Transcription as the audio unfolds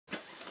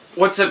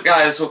What's up,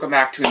 guys? Welcome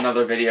back to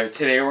another video.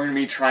 Today we're going to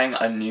be trying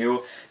a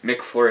new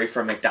McFlurry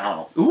from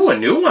McDonald's. Ooh, a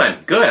new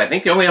one. Good. I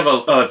think they only have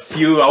a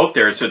few out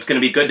there, so it's going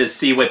to be good to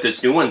see what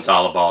this new one's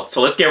all about. So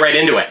let's get right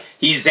into it.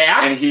 He's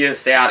Zach. And he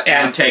is Dad.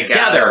 And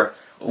together,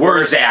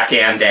 we're Zach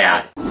and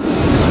Dad.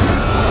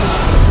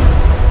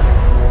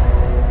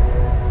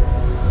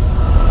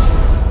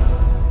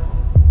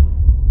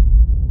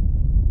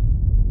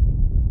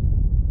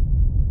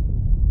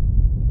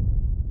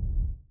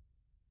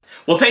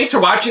 Well, thanks for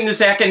watching the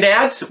Zach and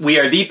Dads. We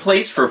are the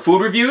place for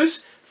food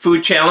reviews,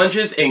 food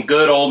challenges, and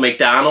good old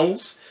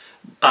McDonald's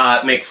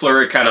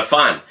McFlurry kind of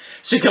fun.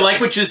 So if you like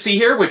what you see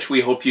here, which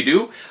we hope you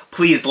do,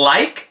 please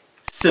like,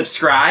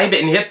 subscribe,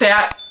 and hit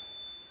that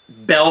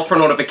bell for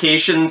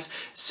notifications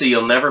so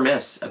you'll never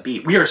miss a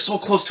beat. We are so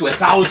close to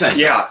 1,000.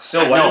 Yeah,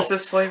 so what is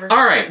this flavor?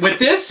 All right, what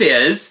this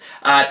is,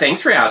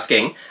 thanks for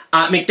asking,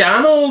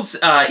 McDonald's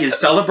is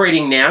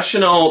celebrating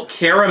National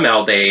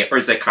Caramel Day, or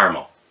is it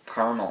Caramel?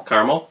 Caramel.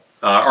 Caramel?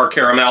 Or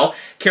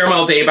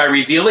Caramel Day by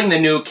revealing the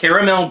new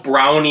Caramel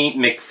Brownie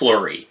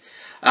McFlurry.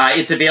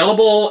 It's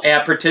available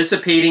at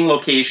participating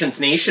locations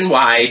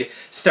nationwide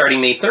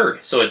starting May 3rd,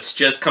 so it's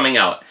just coming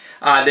out.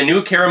 The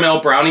new Caramel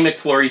Brownie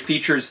McFlurry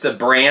features the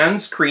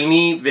brand's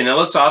creamy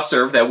vanilla soft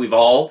serve that we've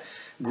all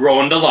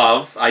grown to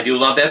love. I do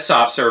love that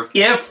soft serve,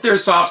 if their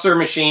soft serve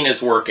machine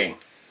is working.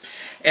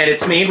 And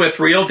it's made with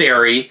real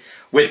dairy,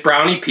 with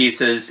brownie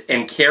pieces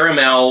and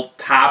caramel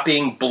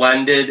topping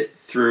blended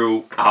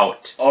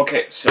throughout.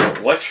 Okay, so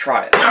let's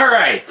try it. All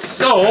right,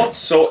 so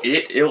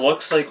it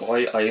looks like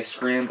white ice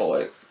cream, but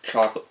like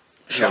chocolate.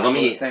 Here,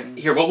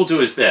 here, what we'll do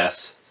is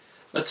this.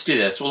 Let's do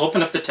this. We'll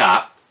open up the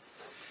top.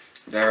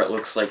 There, it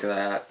looks like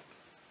that.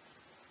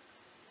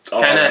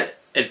 Kind of.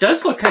 It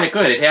does look kind of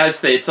good. It has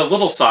the. It's a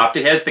little soft.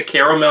 It has the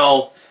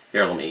caramel.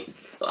 Here, I'm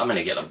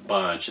gonna get a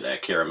bunch of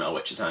that caramel,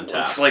 which is on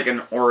top. It's like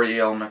an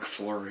Oreo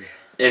McFlurry.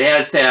 It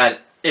has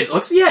that. It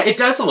looks. Yeah, it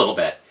does a little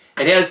bit.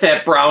 It has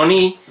that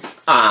brownie,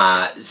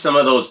 some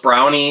of those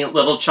brownie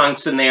little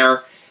chunks in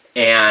there,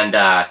 and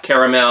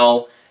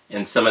caramel,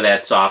 and some of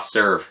that soft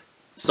serve.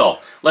 So,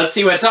 let's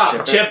see what's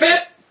up. Chip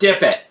it,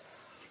 dip it.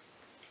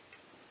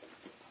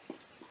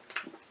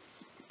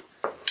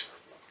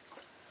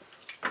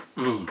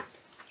 I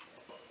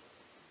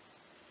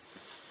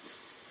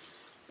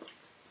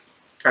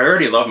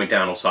already love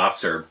McDonald's soft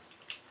serve.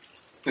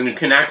 And you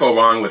cannot go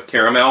wrong with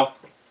caramel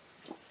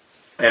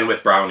and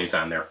with brownies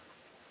on there.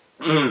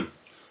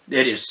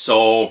 It is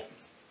so,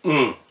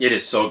 it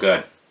is so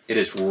good. It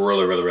is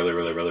really, really, really,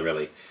 really, really,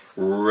 really,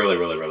 really,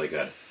 really, really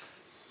good.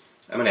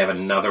 I'm gonna have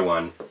another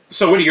one.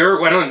 So, what are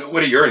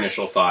your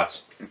initial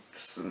thoughts?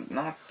 It's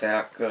not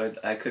that good.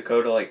 I could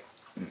go to like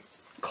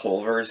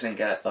Culver's and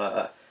get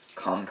a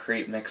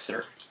concrete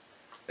mixer.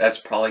 That's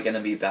probably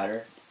gonna be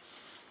better.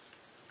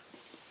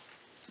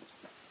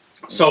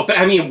 So, but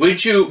I mean,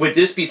 would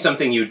this be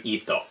something you'd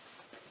eat though?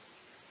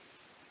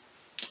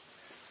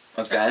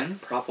 Again?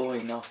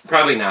 Probably no.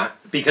 Probably not,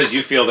 because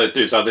you feel that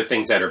there's other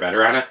things that are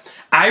better on it.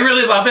 I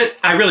really love it.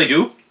 I really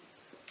do.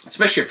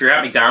 Especially if you're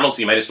at McDonald's,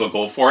 you might as well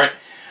go for it.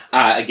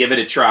 Give it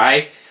a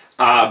try.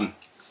 Might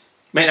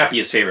not be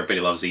his favorite, but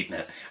he loves eating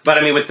it. But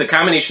I mean, with the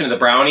combination of the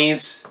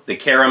brownies, the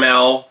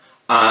caramel,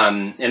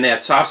 and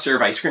that soft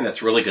serve ice cream,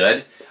 that's really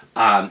good.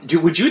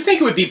 Would you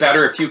think it would be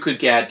better if you could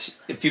get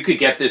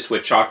this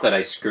with chocolate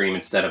ice cream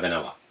instead of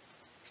vanilla?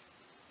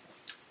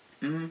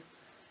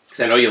 Because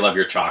I know you love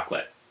your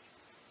chocolate.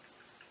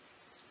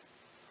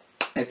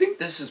 I think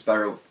this is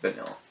better with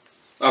vanilla.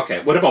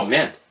 Okay, what about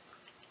mint?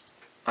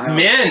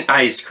 Mint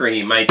ice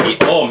cream might be...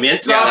 Oh,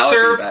 mint soft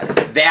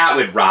serve? That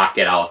would rock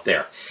it out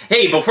there.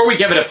 Hey, before we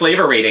give it a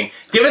flavor rating,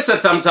 give us a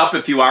thumbs up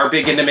if you are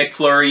big into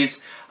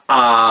McFlurries.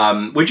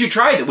 Would you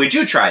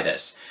try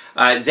this?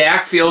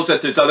 Zach feels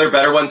that there's other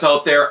better ones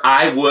out there.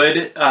 I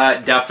would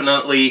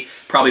definitely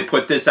probably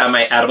put this on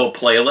my edible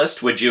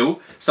playlist. Would you?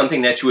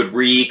 Something that you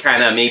would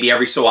kind of maybe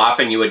every so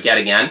often you would get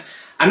again.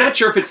 I'm not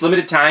sure if it's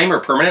limited time or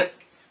permanent.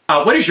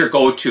 What is your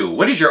go-to?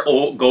 What is your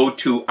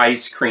go-to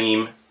ice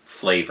cream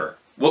flavor?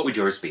 What would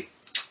yours be?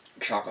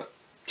 Chocolate.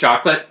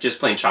 Chocolate?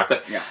 Just plain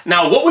chocolate? Yeah.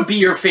 Now, what would be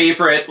your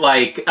favorite,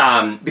 like,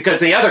 because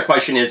the other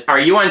question is, are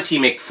you on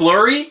Team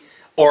McFlurry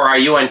or are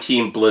you on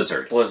Team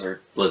Blizzard?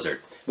 Blizzard. Blizzard.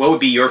 What would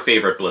be your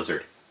favorite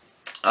Blizzard?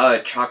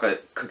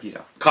 Chocolate cookie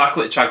dough.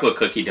 Chocolate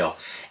cookie dough.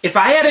 If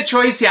I had a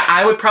choice, yeah,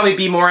 I would probably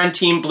be more on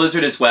Team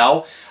Blizzard as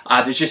well.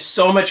 There's just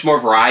so much more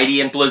variety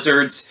in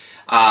Blizzards.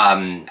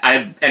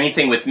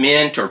 Anything with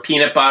mint or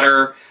peanut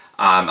butter.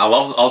 I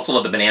also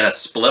love the banana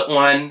split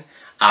one.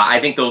 I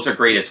think those are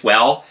great as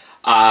well.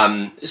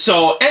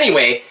 So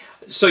anyway,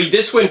 so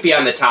this wouldn't be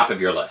on the top of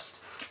your list.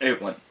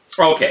 It wouldn't.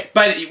 Okay,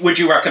 but would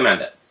you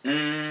recommend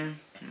it?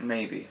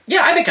 Maybe.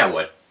 Yeah, I think I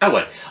would.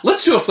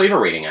 Let's do a flavor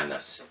rating on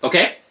this,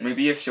 okay?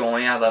 Maybe if you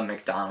only have a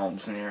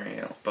McDonald's near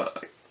you, but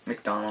like,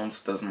 McDonald's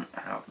doesn't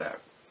have that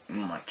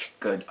much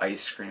good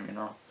ice cream, you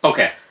know?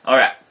 Okay.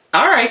 Alright.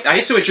 Alright,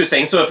 I see what you're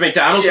saying. So if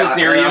McDonald's is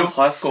near you,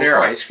 plus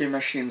their ice cream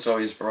machine's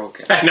always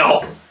broken. I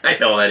know,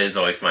 that is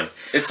always fun.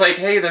 It's like,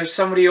 hey, there's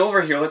somebody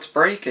over here, let's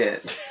break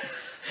it.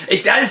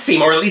 It does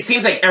seem, or at least it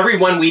seems like every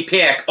one we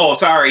pick, oh,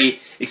 sorry,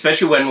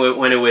 especially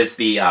when it was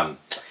the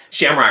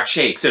Shamrock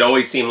Shakes, it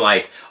always seemed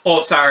like,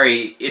 oh,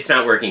 sorry, it's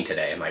not working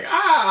today. I'm like,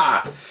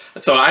 ah.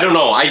 So I don't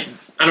know. I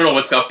don't know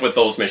what's up with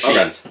those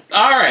machines. Okay.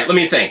 All right, let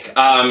me think.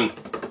 All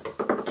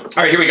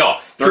right, here we go.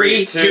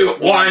 3, 2,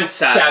 1,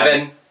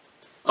 7.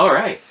 All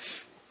right.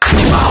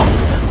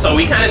 Wow. So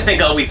we kind of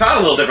think, we thought a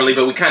little differently,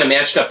 but we kind of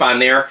matched up on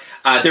there.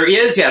 There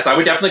is, yes, I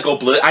would definitely go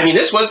Blizzard. I mean,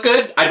 this was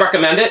good. I'd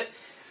recommend it.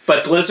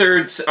 But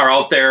Blizzards are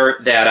out there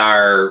that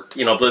are,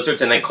 you know,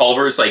 Blizzards, and then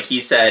Culver's, like he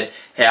said,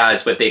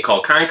 has what they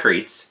call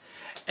concretes.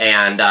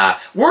 And as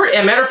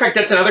a matter of fact,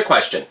 that's another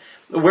question.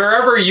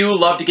 Wherever you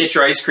love to get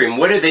your ice cream,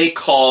 what do they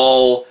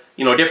call,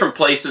 you know, different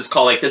places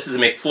call, like this is a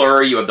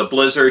McFlurry, you have the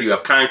Blizzard, you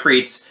have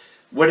concretes.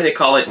 What do they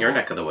call it in your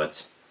neck of the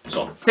woods?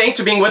 So thanks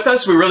for being with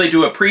us. We really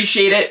do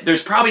appreciate it.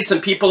 There's probably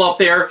some people out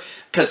there,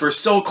 because we're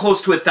so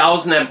close to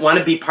 1,000, that want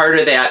to be part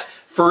of that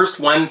first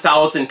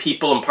 1,000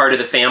 people and part of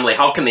the family.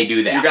 How can they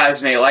do that? You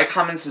guys may like,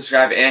 comment,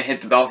 subscribe, and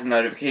hit the bell for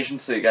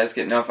notifications so you guys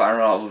get notified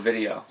on all the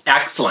video.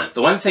 Excellent.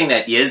 The one thing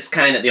that is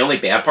kind of, the only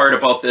bad part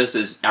about this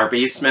is our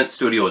basement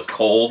studio is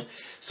cold.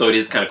 So it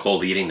is kind of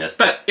cold eating this,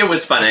 but it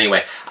was fun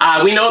anyway.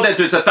 We know that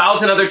there's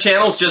 1,000 other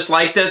channels just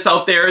like this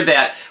out there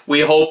that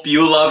we hope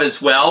you love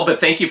as well. But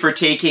thank you for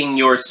taking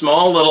your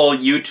small little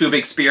YouTube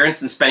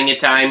experience and spending a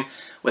time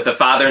with a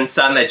father and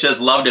son that just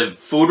loved a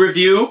food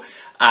review.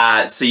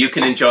 So you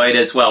can enjoy it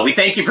as well. We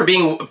thank you for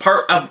being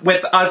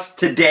with us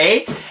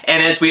today.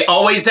 And as we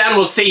always end,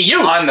 we'll see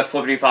you on the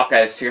Flippity Flop,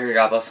 guys. Take care,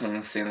 God bless, and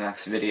we'll see you in the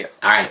next video.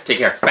 All right, take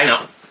care. Bye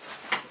now.